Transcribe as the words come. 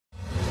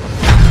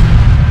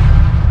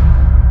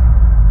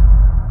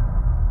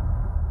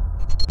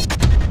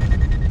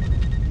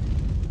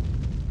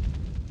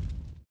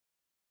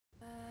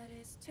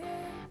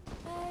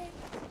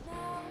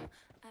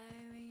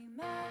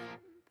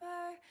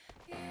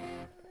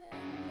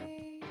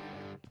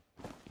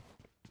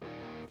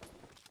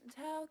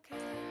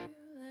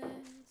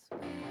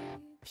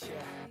Yeah,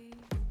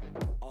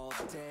 all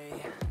day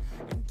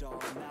and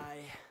all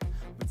night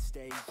we'd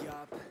stay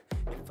up,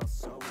 it felt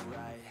so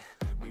right.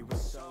 We were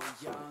so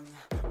young,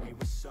 we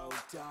were so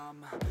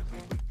dumb. We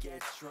would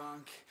get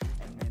drunk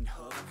and then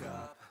hook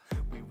up.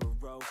 We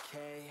were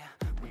okay,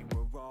 we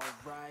were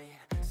alright.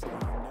 Staying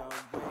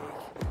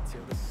awake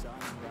till the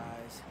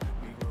sunrise.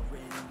 We were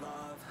in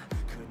love,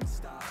 couldn't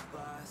stop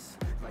us.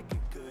 Like a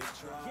good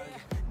drug,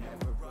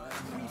 never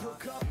enough. We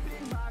hook up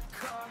in my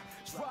car,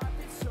 drive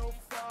it so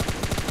far.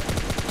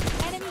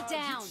 Enemy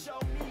down. Show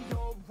me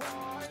your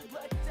heart,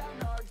 let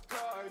down our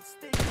guards.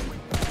 Think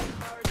with our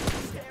hearts,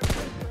 stare at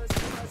the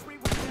stars. We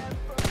were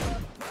never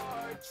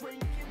apart.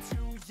 Drinking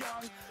too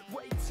young,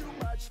 way too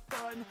much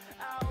fun.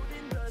 Out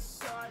in the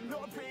sun,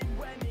 hoping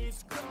when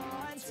it's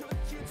gone. Took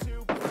you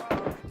to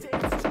prom,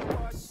 dance to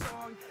our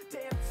song.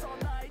 Dance all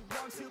night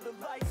long till the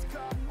lights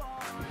come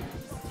on.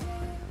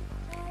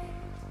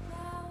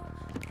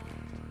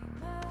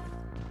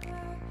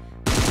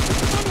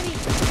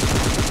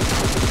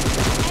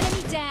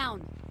 Enemy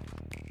down.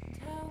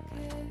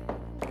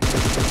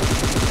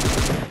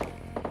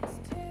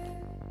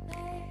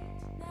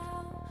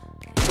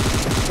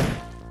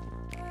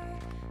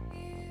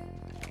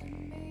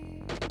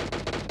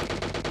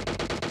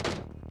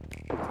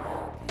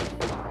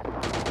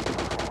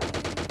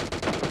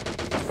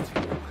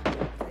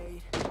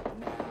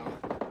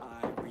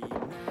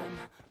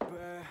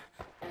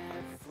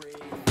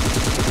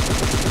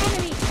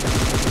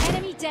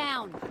 Enemy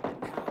down.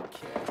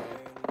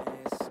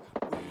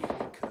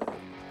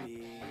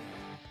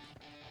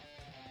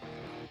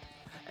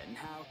 And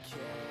how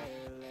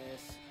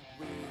careless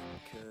we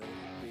could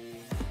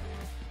be.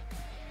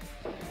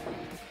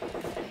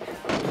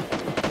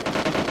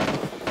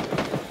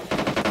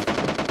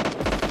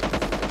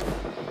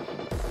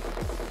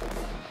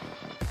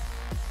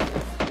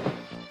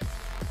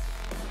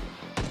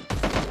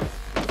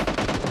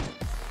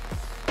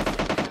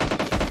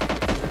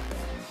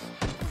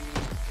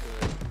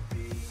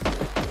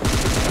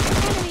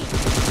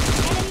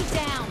 Enemy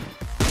down.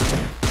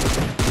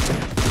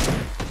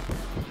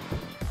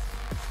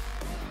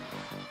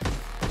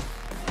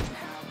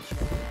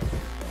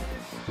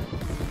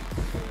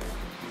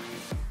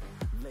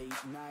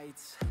 Late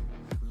nights,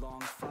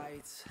 long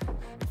fights,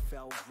 it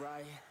felt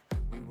right,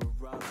 we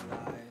were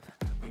alive.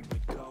 We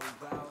would go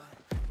out,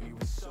 we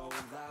were so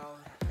loud,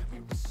 we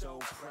were so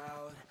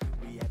proud,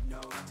 we had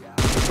no doubt.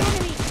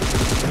 Enemy.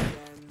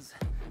 Weekends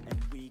and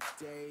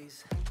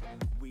weekdays,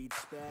 we'd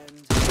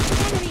spend.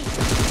 Enemy.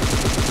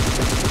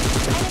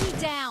 Enemy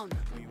down.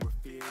 We were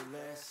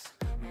fearless,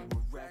 we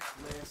were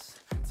reckless,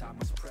 time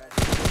was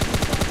precious.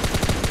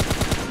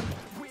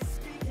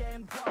 Whiskey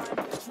and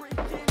wine,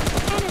 drinking.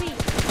 Enemy.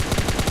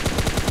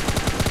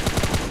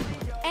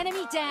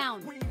 Enemy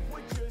down. We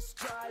would just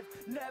drive,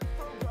 never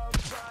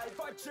arrive.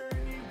 Our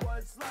journey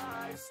was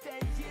live,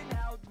 staying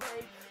out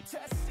late,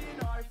 testing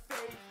our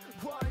fate,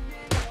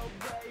 running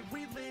away.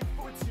 We live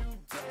for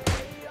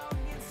today, young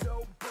and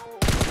so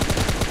bold.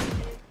 Never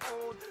get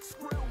old,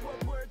 screw what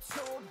we're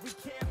told, we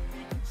can't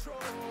be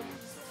controlled.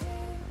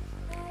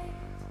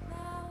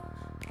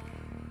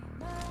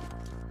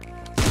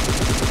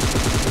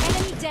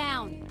 Enemy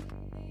down.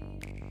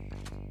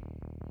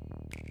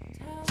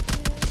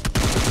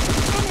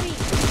 Enemy.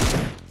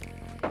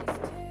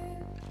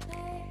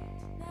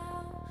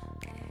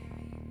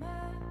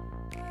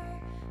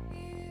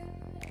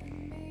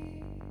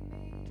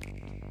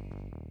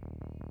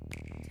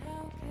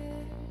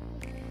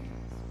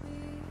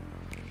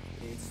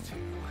 It's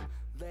too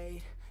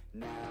late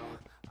now,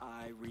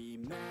 I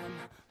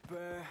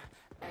remember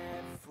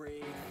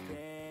everything.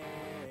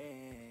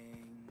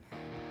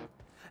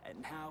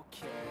 And how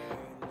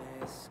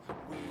careless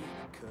we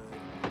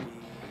could be.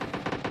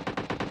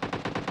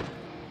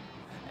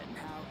 And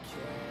how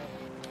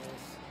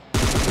careless.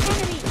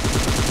 Enemy.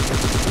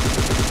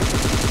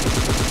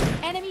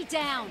 Enemy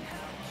down.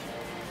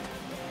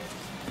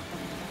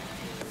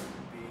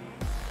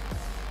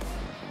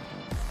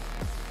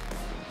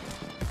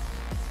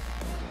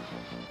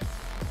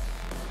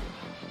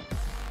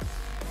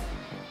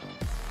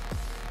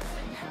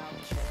 And how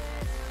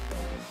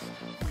careless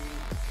we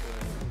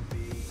could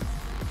be.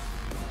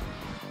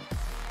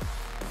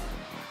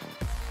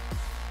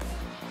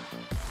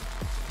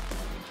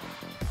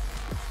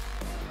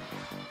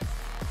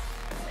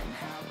 And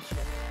how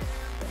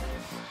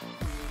careless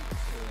we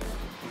could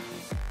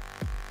be.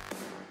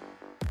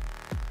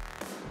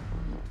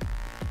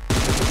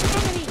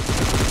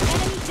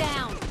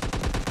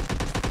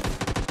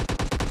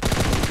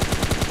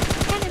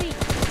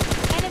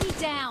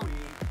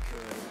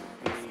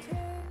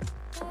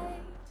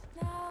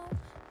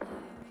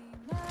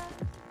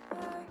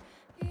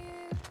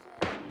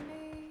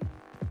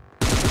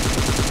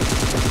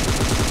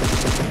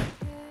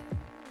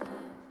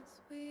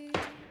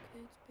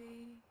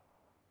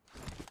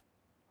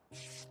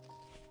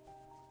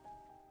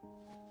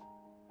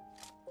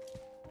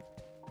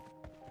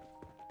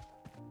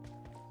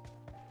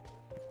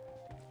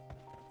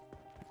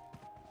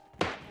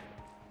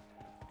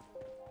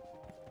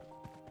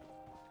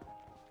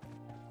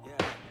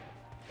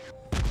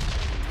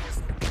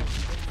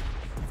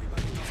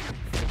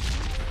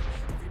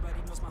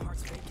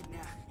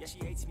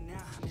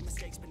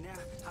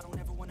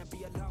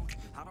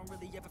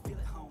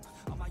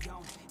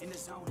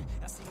 zone.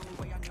 That's the only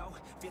way I know.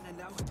 Feeling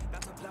low,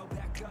 about to blow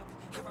back up.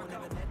 I won't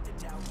ever let the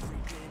doubt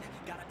creep in.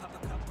 Gotta pop a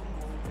couple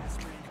more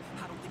aspirin.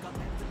 I don't think I'll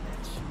ever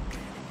let you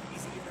in.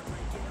 Easier to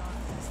break it off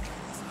best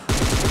friends.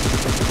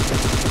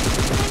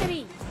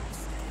 Enemy!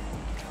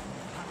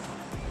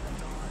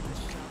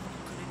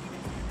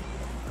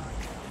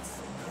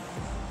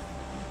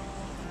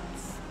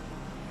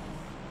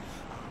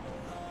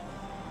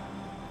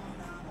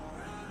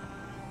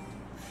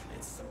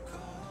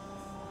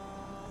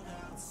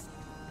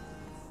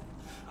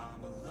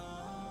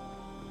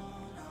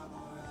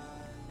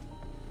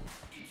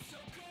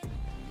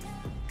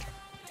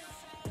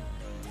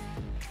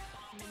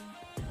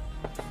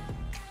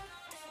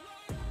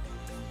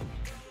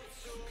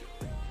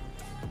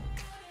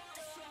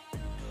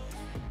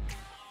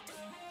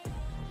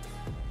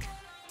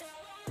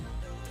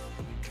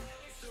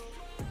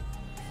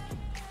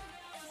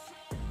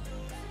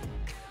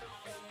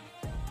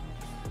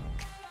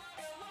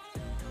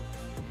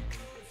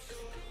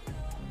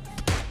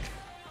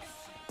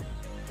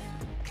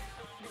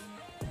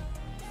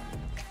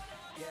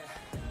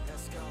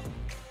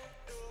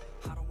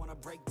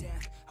 Break down,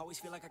 always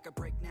feel like I could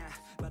break now,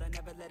 but I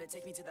never let it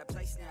take me to that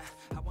place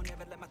now. I won't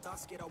ever let my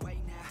thoughts get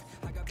away now.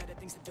 I got better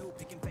things to do,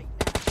 picking fate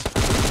now.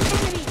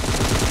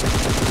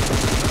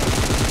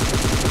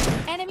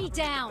 Enemy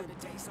down.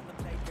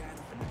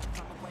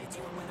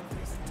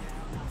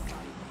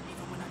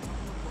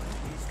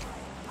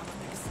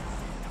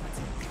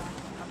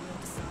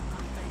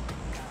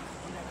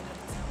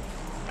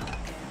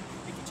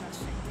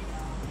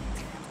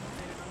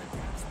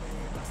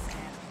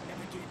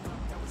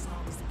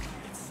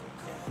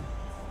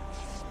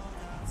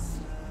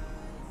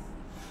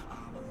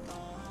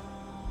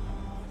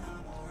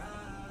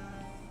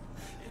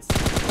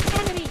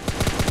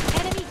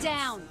 Enemy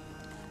down.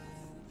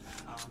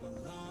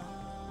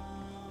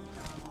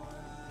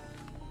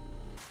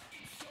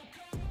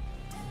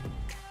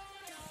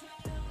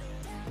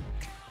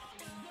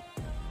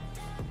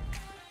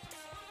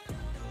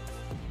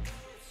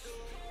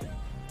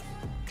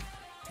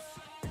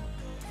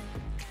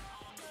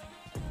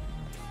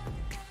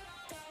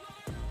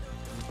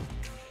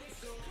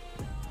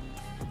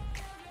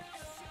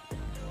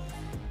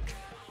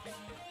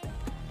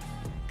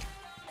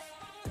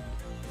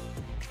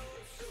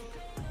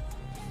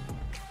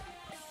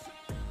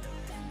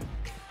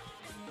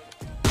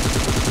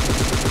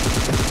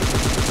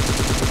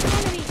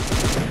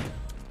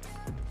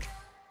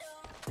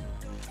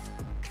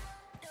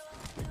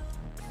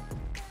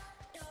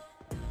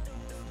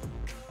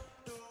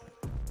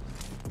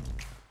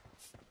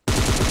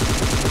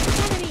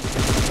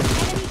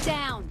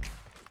 Down.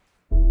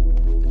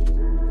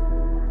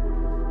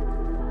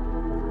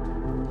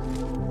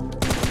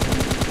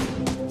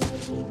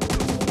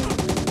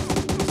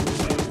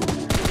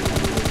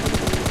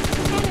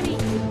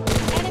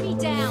 Enemy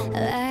down.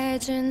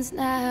 Legends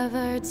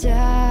never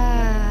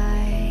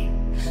die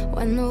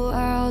when the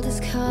world is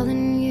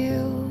calling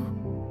you.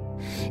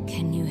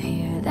 Can you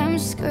hear them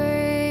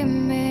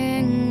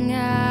screaming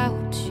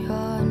out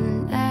your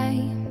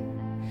name?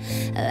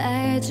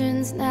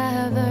 Legends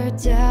never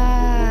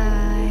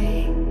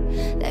die.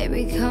 They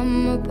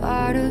become a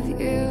part of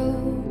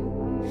you.